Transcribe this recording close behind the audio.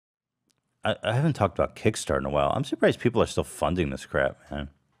I haven't talked about Kickstarter in a while. I'm surprised people are still funding this crap, man.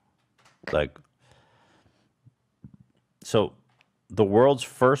 Like, so the world's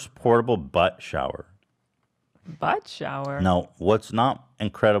first portable butt shower. Butt shower? No, what's not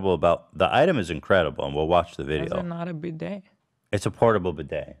incredible about the item is incredible, and we'll watch the video. Is it not a bidet? It's a portable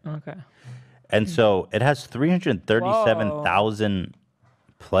bidet. Okay. And so it has 337,000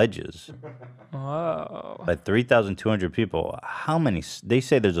 pledges. Whoa. By 3,200 people. How many? They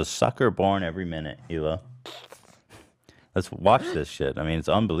say there's a sucker born every minute, Hila. Let's watch this shit. I mean, it's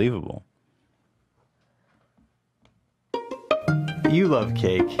unbelievable. You love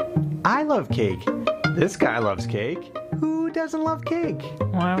cake. I love cake. This guy loves cake. Who doesn't love cake?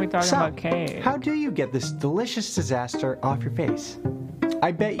 Why are we talking about cake? How do you get this delicious disaster off your face?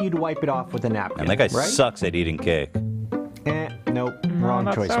 I bet you'd wipe it off with a napkin. And that guy right? sucks at eating cake. Nope. Wrong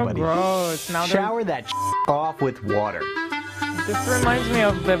that's choice, so buddy. Gross. Now shower that off with water. This reminds me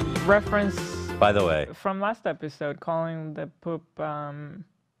of the reference. By the way, from last episode, calling the poop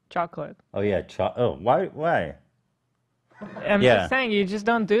chocolate. Oh yeah, why? I'm just saying, you just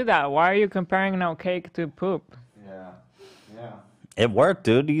don't do that. Why are you comparing now cake to poop? Yeah. It worked,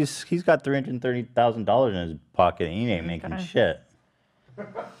 dude. He's got $330,000 in his pocket, and he ain't making shit.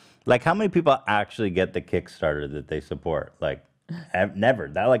 Like, how many people actually get the Kickstarter that they support? Like, never.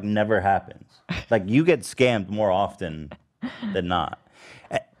 That like never happens. Like, you get scammed more often than not.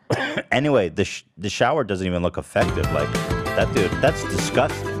 Anyway, the shower doesn't even look effective. Like, that dude, that's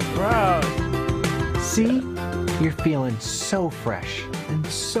disgusting. Gross. See? You're feeling so fresh and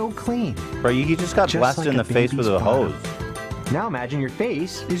so clean. Bro, you just got blasted in the face with a hose. Now imagine your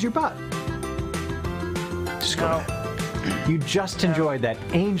face is your butt. Just go ahead. You just enjoyed that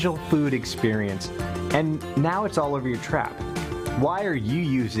angel food experience, and now it's all over your trap. Why are you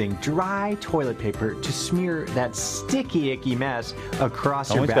using dry toilet paper to smear that sticky, icky mess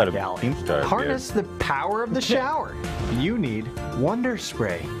across your back alley? Harness the power of the shower. You need Wonder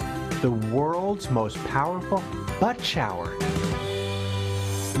Spray, the world's most powerful butt shower.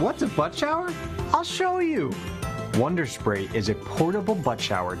 What's a butt shower? I'll show you. Wonder Spray is a portable butt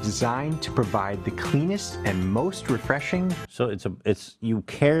shower designed to provide the cleanest and most refreshing. So it's you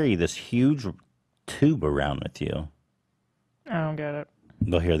carry this huge tube around with you. I don't get it.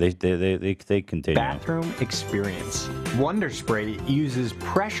 Well, here they continue. Bathroom experience. Wonder Spray uses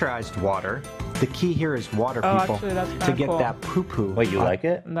pressurized water. The key here is water, people, actually, that's to get cool. that poo-poo. Wait, you like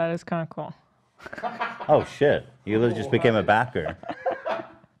it? That is kind of cool. Oh shit! You just became a backer.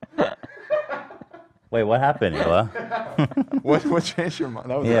 Wait, what happened, Hila? What changed your mind?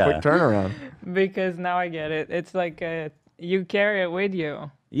 That was Yeah. a quick turnaround. Because now I get it. It's like you carry it with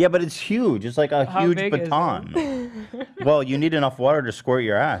you. Yeah, but it's huge. It's like a How huge big is baton. Well, you need enough water to squirt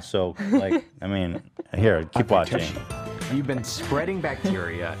your ass. So, like, I mean, here, keep watching. You've been spreading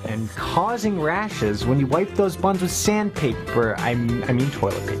bacteria and causing rashes when you wipe those buns with sandpaper. I mean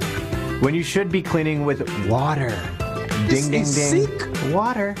toilet paper. When you should be cleaning with water. Ding, ding, ding.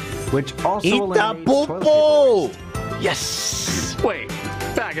 Water, which also eliminates toilet paper waste. Yes. Wait,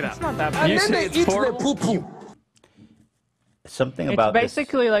 back it up. It's not that bad. You say it's portable? Something It's about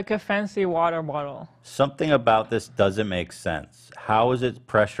basically like a fancy water bottle. something about this doesn't make sense. How is it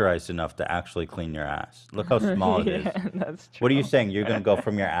pressurized enough to actually clean your ass? Look how small it is. Yeah, that's true. What are you saying? You're gonna go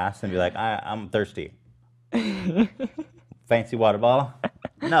from your ass and be like, I'm thirsty. Fancy water bottle?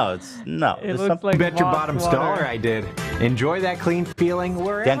 No, no. It looks like Bet your lost bottom water. dollar I did. Enjoy that clean feeling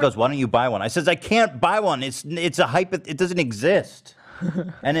wherever. Dan goes, why don't you buy one? I says, I can't buy one. It's a hype. It doesn't exist,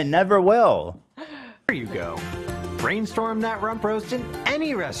 and it never will. There you go. Brainstorm that rump roast in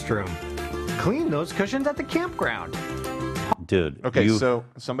any restroom. Clean those cushions at the campground. Dude. Okay, so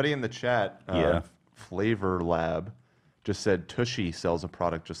somebody in the chat, Yeah. Flavor Lab, just said Tushy sells a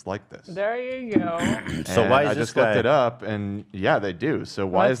product just like this. There you go. So why is I this just guy? looked it up, and yeah, they do. So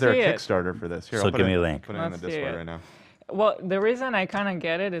why Let's is there a see it. Kickstarter for this? Here, So I'll put give me it- a link. Put it in the Let's see Discord it. right now. Well, the reason I kind of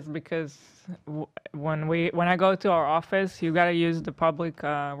get it is because when I go to our office, you gotta use the public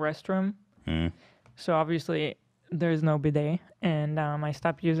restroom. Mm. So obviously there's no bidet, and I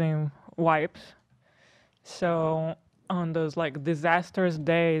stopped using wipes. So on those like disastrous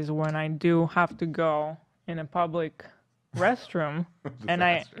days when I do have to go in a public restroom, and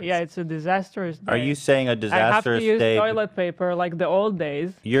it's a disastrous day. Are you saying a I have to disastrous use day? toilet paper like the old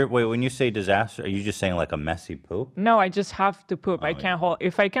days. Wait, when you say disaster, are you just saying like a messy poop? No, I just have to poop. I can't hold.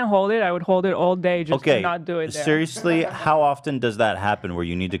 If I can hold it, I would hold it all day just to not do it there. Seriously, how often does that happen where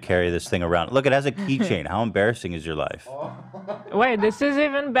you need to carry this thing around? Look, it has a keychain. How embarrassing is your life? Wait, this is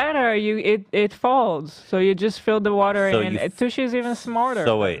even better. It folds, so you just fill the water So in. you Tushy is even smarter.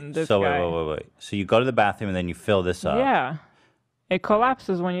 So wait, than this so guy. wait. So you go to the bathroom and then you fill this up. Yeah, It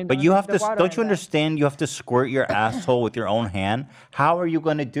collapses when you. But you have to. Don't Don't you understand? You have to squirt your asshole with your own hand. How are you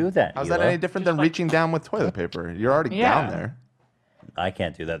going to do that? How's that any different than reaching down with toilet paper? You're already down there. I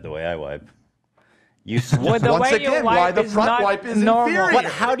can't do that the way I wipe. The once again, why the front wipe is normal. inferior? But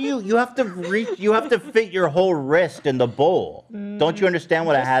how do you have to reach? You have to fit your whole wrist in the bowl. Don't you understand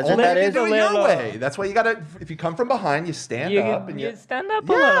what a hazard that is? Do it your way. That's why you gotta. If you come from behind, you stand up and you stand up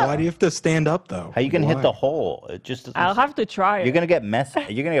a little. Why do you have to stand up though? How you gonna hit the hole? It just. I'll have to try it. You're gonna get messy.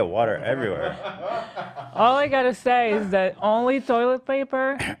 You're gonna get water everywhere. All I gotta say is that only toilet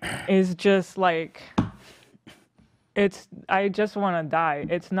paper is just like. I just want to die.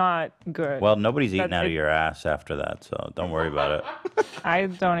 It's not good. Well, nobody's eating out of your ass after that, so don't worry about it. I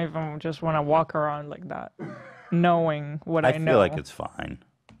don't even just want to walk around like that, knowing what I know. I feel like it's fine.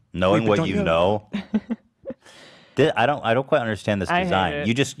 Knowing what you know. I don't quite understand this design.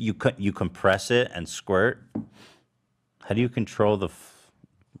 Hate it. You compress it and squirt. How do you control the?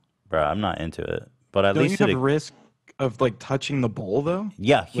 Bro, I'm not into it. But at least you have risk of like touching the bowl though.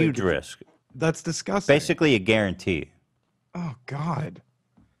 Yeah, huge risk. That's disgusting. Basically a guarantee. Oh, God.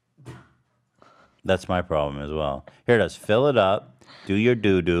 That's my problem as well. Here it is. Fill it up. Do your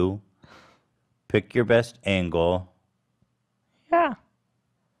doo-doo. Pick your best angle. Yeah.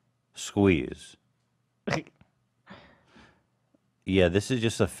 Squeeze. Yeah, this is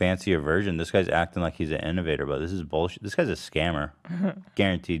just a fancier version. This guy's acting like he's an innovator, but this is bullshit. This guy's a scammer.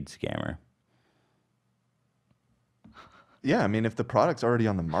 Guaranteed scammer. Yeah, I mean, if the product's already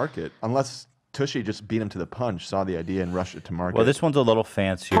on the market, unless Tushy just beat him to the punch, saw the idea and rushed it to market. Well, this one's a little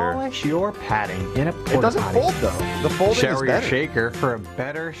fancier. Polish your padding in a porta It doesn't potty. fold though. The folding Shower is your better. shaker for a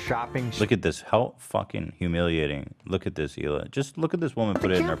better shopping. Look at this. How fucking humiliating. Look at this, Hila. Just look at this woman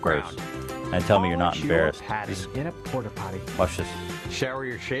put it in her purse. And tell me you're not embarrassed. Padding in a porta potty. Watch this. Shower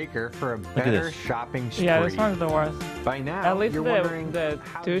your shaker for a at better this. shopping spree. Yeah, this one's the worst. By now, At least you're wondering the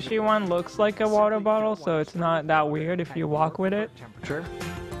how douchey one looks like a water bottle, so it's not that weird if you walk with it. temperature.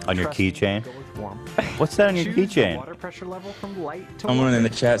 On your Trust me, keychain? go with warm. What's that on your Choose keychain? water pressure level from light to Someone in the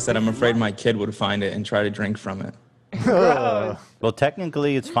moderate. chat said I'm afraid my kid would find it and try to drink from it. Gross. Well,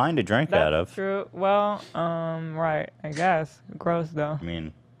 technically, it's fine to drink out That's of. true. Well, right. I guess. Gross though. I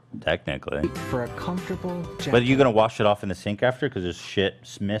mean, technically. For a comfortable, But you're gonna wash it off in the sink after because there's shit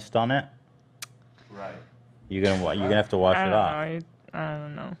mist on it. Right. You're gonna have to wash I it don't off. know. I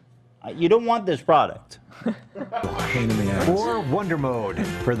don't know. You don't want this product. Pain in the ass. or Wonder Mode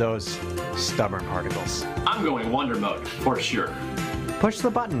for those stubborn particles. I'm going Wonder Mode for sure. Push the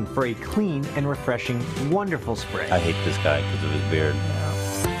button for a clean and refreshing, wonderful spray. I hate this guy because of his beard.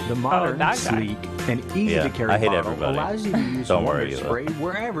 The modern, that guy. sleek, and easy Yeah, to carry I hate bottle everybody. allows you to use Don't Wonder worry, Hila. spray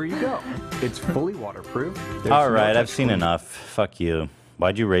wherever you go. It's fully waterproof. There's All no right, I've touch seen point. enough. Fuck you.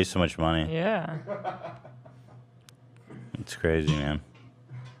 Why'd you raise so much money? Yeah. It's crazy, man.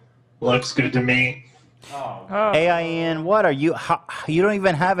 Looks good to me. Oh, Hey, Ian, what are you? You don't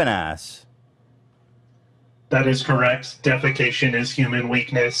even have an ass. That is correct. Defecation is human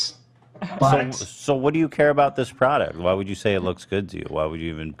weakness. But So what do you care about this product? Why would you say it looks good to you? Why would you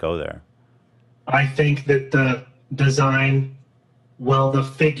even go there? I think that the design, well, the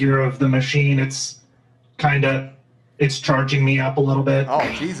figure of the machine, it's charging me up a little bit. Oh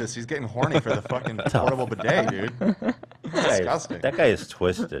Jesus, he's getting horny for the fucking portable bidet, dude. Disgusting. That guy is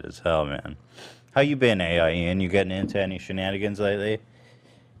twisted as hell, man. How you been, AI Ian? You getting into any shenanigans lately?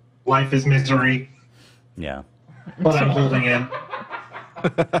 Life is misery, Yeah. but I'm holding in.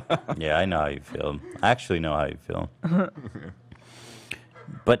 Yeah, I know how you feel. I actually know how you feel.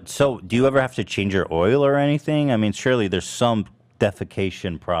 But so, do you ever have to change your oil or anything? I mean, surely there's some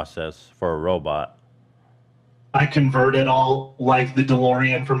defecation process for a robot. I convert it all like the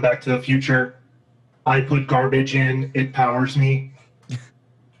DeLorean from Back to the Future. I put garbage in, it powers me.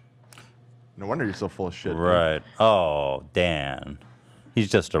 No wonder you're so full of shit. dude. Right. Oh, Dan. He's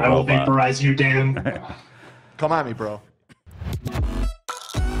just a I will robot. vaporize you, Dan. Come at me, bro.